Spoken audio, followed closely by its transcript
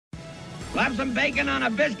Slap some bacon on a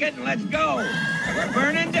biscuit and let's go. We're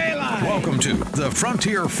burning daylight. Welcome to the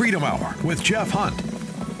Frontier Freedom Hour with Jeff Hunt.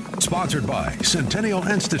 Sponsored by Centennial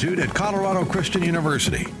Institute at Colorado Christian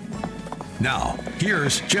University. Now,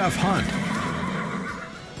 here's Jeff Hunt.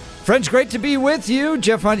 Friends, great to be with you.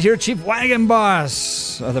 Jeff Hunt here, Chief Wagon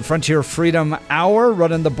Boss of the Frontier Freedom Hour,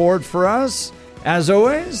 running the board for us. As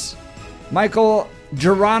always, Michael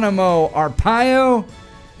Geronimo Arpaio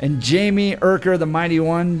and Jamie Erker, the Mighty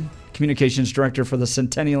One, Communications Director for the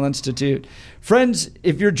Centennial Institute. Friends,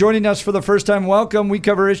 if you're joining us for the first time, welcome. We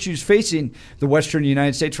cover issues facing the Western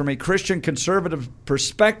United States from a Christian conservative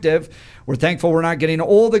perspective. We're thankful we're not getting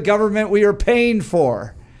all the government we are paying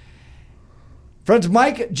for. Friends,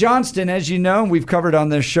 Mike Johnston, as you know, we've covered on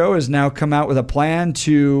this show, has now come out with a plan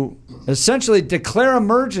to essentially declare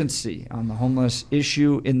emergency on the homeless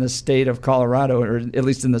issue in the state of Colorado, or at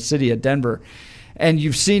least in the city of Denver. And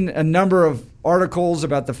you've seen a number of articles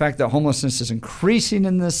about the fact that homelessness is increasing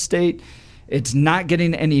in this state. It's not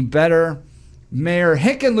getting any better. Mayor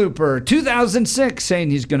Hickenlooper, 2006,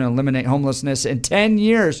 saying he's going to eliminate homelessness in 10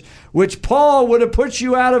 years, which, Paul, would have put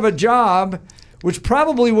you out of a job, which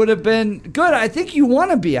probably would have been good. I think you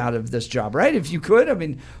want to be out of this job, right? If you could. I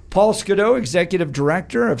mean, Paul Scudo, executive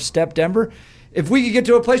director of Step Denver. If we could get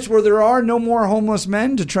to a place where there are no more homeless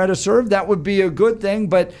men to try to serve, that would be a good thing.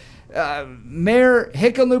 But Mayor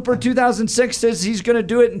Hickenlooper, 2006, says he's going to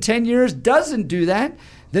do it in 10 years, doesn't do that.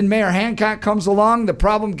 Then Mayor Hancock comes along. The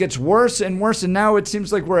problem gets worse and worse, and now it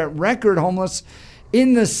seems like we're at record homeless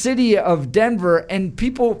in the city of Denver. And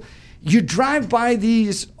people, you drive by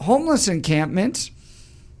these homeless encampments,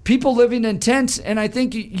 people living in tents, and I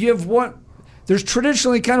think you have there's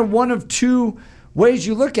traditionally kind of one of two ways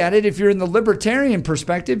you look at it. If you're in the libertarian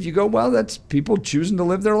perspective, you go, well, that's people choosing to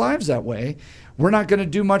live their lives that way. We're not going to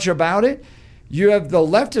do much about it. You have the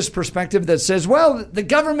leftist perspective that says, well, the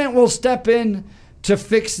government will step in to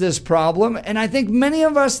fix this problem. And I think many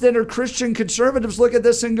of us that are Christian conservatives look at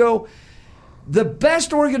this and go, the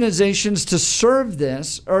best organizations to serve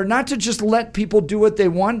this are not to just let people do what they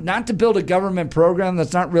want, not to build a government program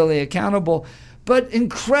that's not really accountable, but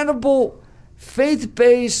incredible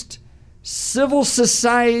faith-based civil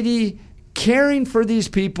society caring for these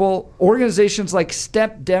people, organizations like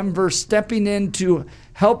Step Denver stepping in to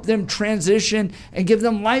help them transition and give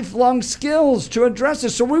them lifelong skills to address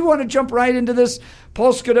this. So we want to jump right into this.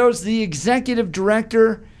 Paul Scudo is the executive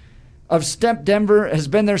director of Step Denver, has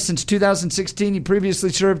been there since 2016. He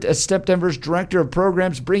previously served as Step Denver's director of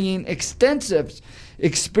programs, bringing extensive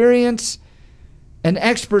experience and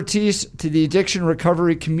expertise to the addiction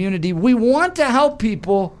recovery community. We want to help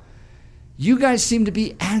people. You guys seem to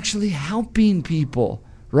be actually helping people,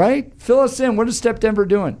 right? Fill us in. What is Step Denver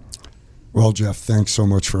doing? Well, Jeff, thanks so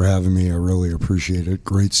much for having me. I really appreciate it.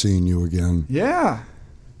 Great seeing you again. Yeah.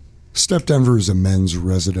 Step Denver is a men's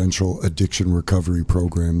residential addiction recovery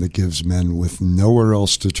program that gives men with nowhere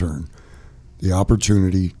else to turn the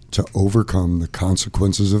opportunity to overcome the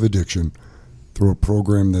consequences of addiction through a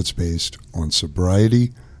program that's based on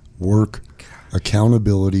sobriety, work,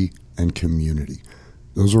 accountability, and community.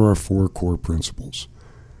 Those are our four core principles.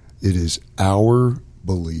 It is our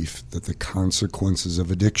belief that the consequences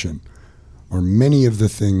of addiction are many of the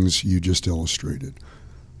things you just illustrated: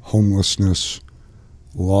 homelessness,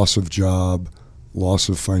 loss of job, loss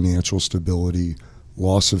of financial stability,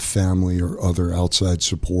 loss of family or other outside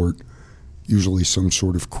support, usually some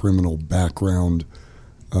sort of criminal background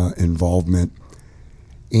involvement.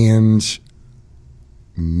 And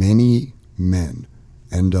many men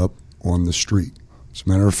end up on the street. As a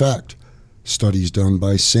matter of fact, studies done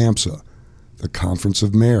by SAMHSA, the Conference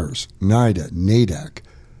of Mayors, NIDA, NADAC,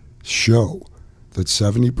 show that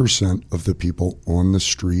 70% of the people on the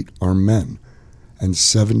street are men, and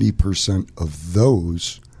 70% of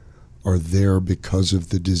those are there because of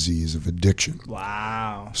the disease of addiction.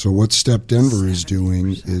 Wow. So what Step Denver is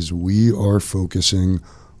doing is we are focusing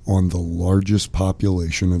on the largest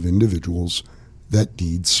population of individuals that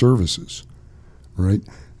need services, right?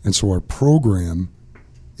 And so our program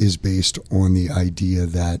is based on the idea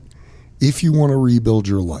that if you want to rebuild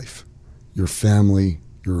your life, your family,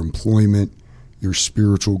 your employment, your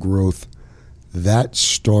spiritual growth, that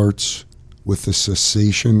starts with the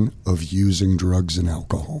cessation of using drugs and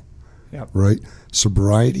alcohol, right?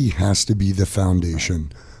 Sobriety has to be the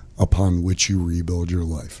foundation upon which you rebuild your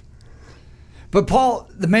life. But Paul,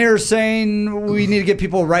 the mayor's saying we need to get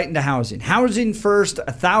people right into housing. Housing first,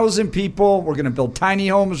 1,000 people. We're going to build tiny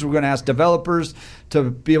homes. We're going to ask developers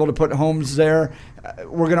to be able to put homes there.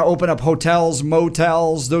 We're going to open up hotels,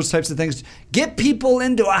 motels, those types of things. Get people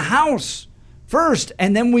into a house first,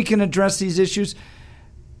 and then we can address these issues.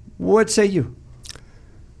 What say you?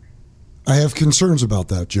 I have concerns about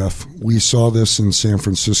that, Jeff. We saw this in San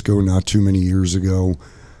Francisco not too many years ago.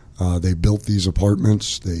 They built these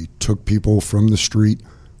apartments. They took people from the street,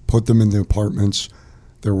 put them in the apartments.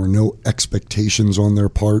 There were no expectations on their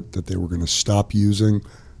part that they were going to stop using,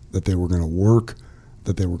 that they were going to work,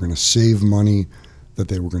 that they were going to save money, that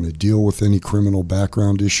they were going to deal with any criminal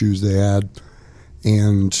background issues they had,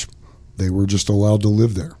 and they were just allowed to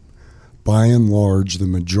live there. By and large, the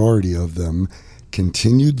majority of them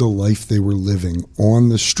continued the life they were living on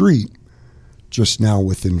the street, just now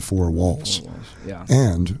within four walls. Yeah.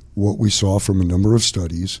 And what we saw from a number of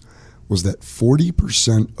studies was that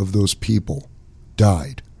 40% of those people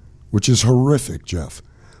died, which is horrific, Jeff.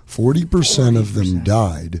 40% of them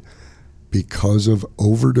died because of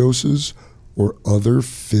overdoses or other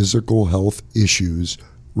physical health issues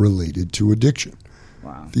related to addiction.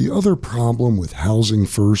 Wow. The other problem with housing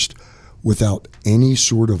first without any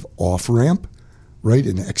sort of off-ramp, right,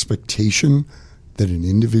 an expectation that an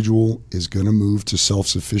individual is going to move to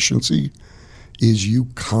self-sufficiency, is you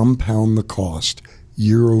compound the cost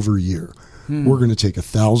year over year. We're going to take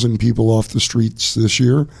 1,000 people off the streets this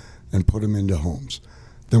year and put them into homes.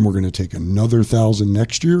 Then we're going to take another 1,000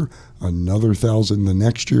 next year, another 1,000 the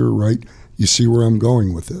next year, right? You see where I'm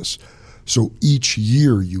going with this. So each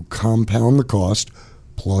year you compound the cost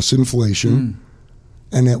plus inflation.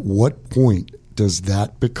 And at what point does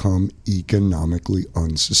that become economically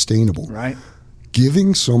unsustainable? Right.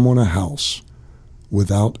 Giving someone a house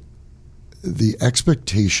without the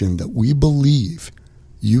expectation that we believe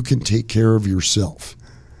you can take care of yourself,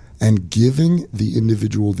 and giving the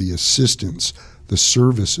individual the assistance, the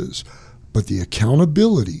services, but the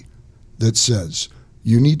accountability that says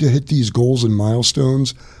you need to hit these goals and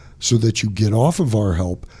milestones so that you get off of our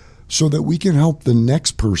help so that we can help the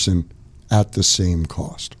next person at the same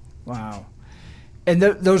cost. Wow. And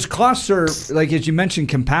those costs are, like as you mentioned,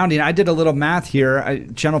 compounding. I did a little math here.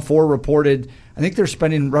 Channel 4 reported, I think they're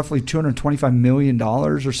spending roughly $225 million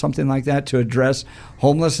or something like that to address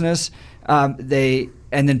homelessness. And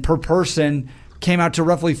then per person came out to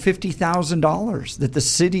roughly $50,000 that the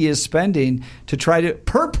city is spending to try to,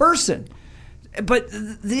 per person. But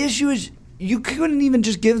the issue is you couldn't even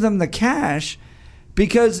just give them the cash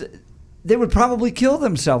because they would probably kill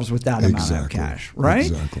themselves with that amount of cash, right?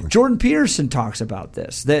 Exactly. Jordan Peterson talks about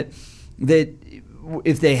this, that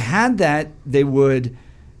if they had that, they would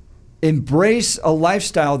embrace a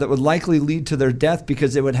lifestyle that would likely lead to their death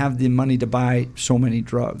because they would have the money to buy so many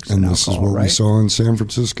drugs and this alcohol, is what right? we saw in San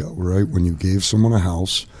Francisco, right? When you gave someone a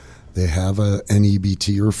house, they have a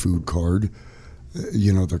NEBT or food card.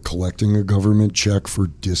 They're collecting a government check for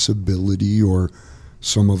disability or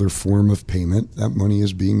some other form of payment. That money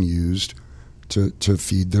is being used to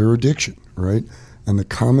feed their addiction, right? And the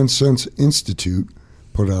Common Sense Institute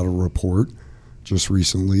put out a report just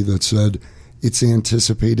recently that said it's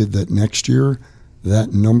anticipated that next year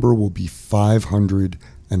that number will be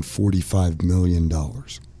 $545 million.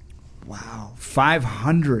 Wow,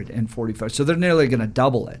 545. So they're nearly going to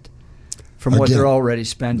double it from what they're already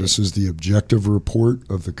spending. This is the objective report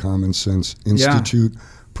of the Common Sense Institute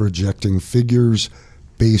projecting figures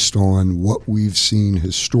based on what we've seen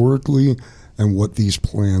historically and what these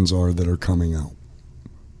plans are that are coming out.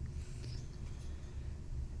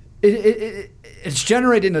 It's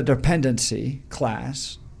generating a dependency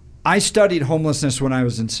class. I studied homelessness when I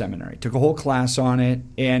was in seminary, took a whole class on it,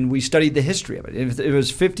 and we studied the history of it. It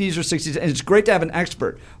was 50s or 60s, and it's great to have an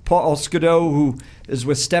expert, Paul Scudo, who is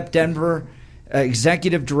with Step Denver,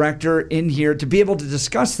 executive director in here, to be able to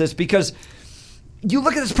discuss this because you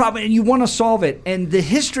look at this problem and you want to solve it. And the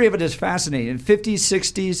history of it is fascinating. In 50s,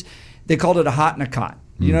 60s, they called it a hot and a cot.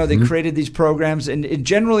 They created these programs, and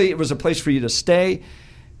generally it was a place for you to stay.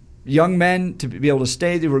 Young men to be able to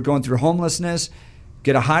stay. They were going through homelessness,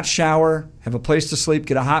 get a hot shower, have a place to sleep,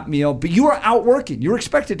 get a hot meal. But you were out working. You were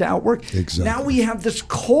expected to outwork. Exactly. Now we have this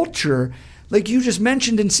culture, like you just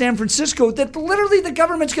mentioned in San Francisco, that literally the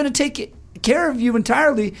government's going to take care of you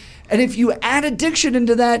entirely. And if you add addiction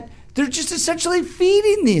into that, they're just essentially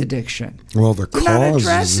feeding the addiction. Well, the They're not cause is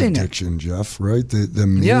addressing addiction, Jeff, right? The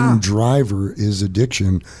main driver is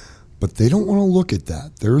addiction, but they don't want to look at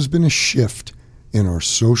that. There has been a shift in our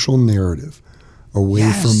social narrative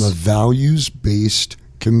away from a values-based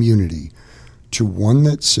community to one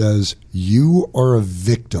that says you are a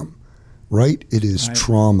victim, right? It is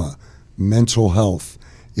trauma, mental health,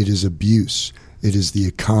 it is abuse, it is the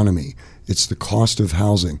economy, it's the cost of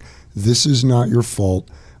housing. This is not your fault.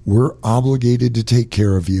 We're obligated to take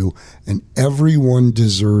care of you, and everyone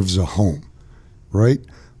deserves a home, right?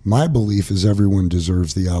 My belief is everyone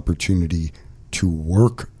deserves the opportunity to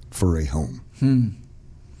work for a home.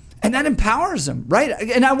 And that empowers them, right?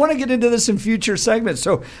 And I want to get into this in future segments.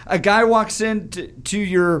 So a guy walks in to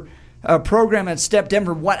your program at Step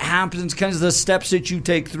Denver. What happens, kind of the steps that you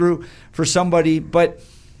take through for somebody. But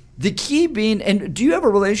the key being, and do you have a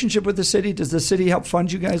relationship with the city? Does the city help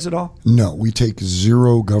fund you guys at all? No, we take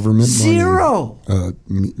zero government money. Zero?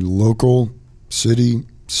 Local, city,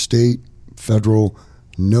 state, federal,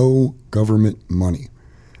 no government money.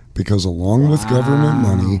 Because along with government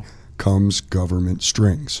money comes government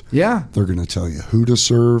strings. Yeah. They're going to tell you who to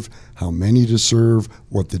serve, how many to serve,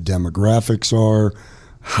 what the demographics are,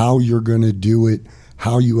 how you're going to do it,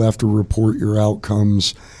 how you have to report your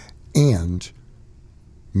outcomes. And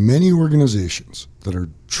many organizations that are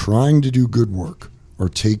trying to do good work are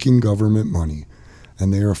taking government money,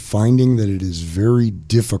 and they are finding that it is very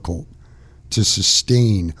difficult to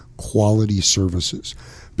sustain quality services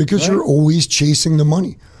because you're always chasing the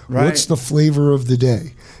money. Right. What's the flavor of the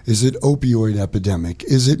day? Is it opioid epidemic?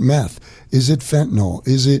 Is it meth? Is it fentanyl?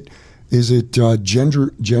 Is it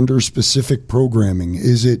gender specific programming?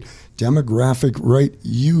 Is it demographic? Right,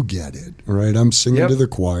 you get it. Right, I'm singing to the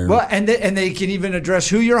choir. Well, and they can even address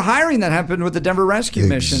who you're hiring. That happened with the Denver Rescue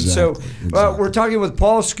Mission. So we're talking with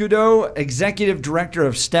Paul Scudo, Executive Director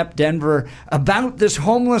of Step Denver, about this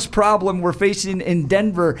homeless problem we're facing in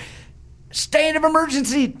Denver. State of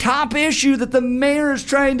emergency, top issue that the mayor is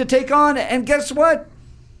trying to take on. And guess what?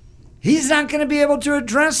 He's not going to be able to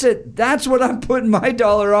address it. That's what I'm putting my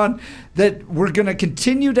dollar on, that we're going to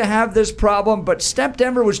continue to have this problem. But Step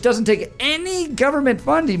Denver, which doesn't take any government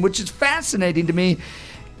funding, which is fascinating to me,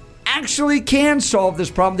 actually can solve this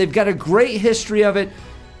problem. They've got a great history of it.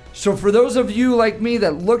 So for those of you like me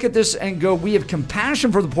that look at this and go, we have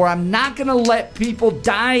compassion for the poor, I'm not going to let people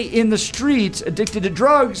die in the streets addicted to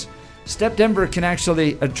drugs. Step Denver can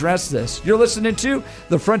actually address this. You're listening to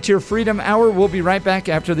the Frontier Freedom Hour. We'll be right back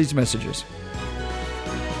after these messages.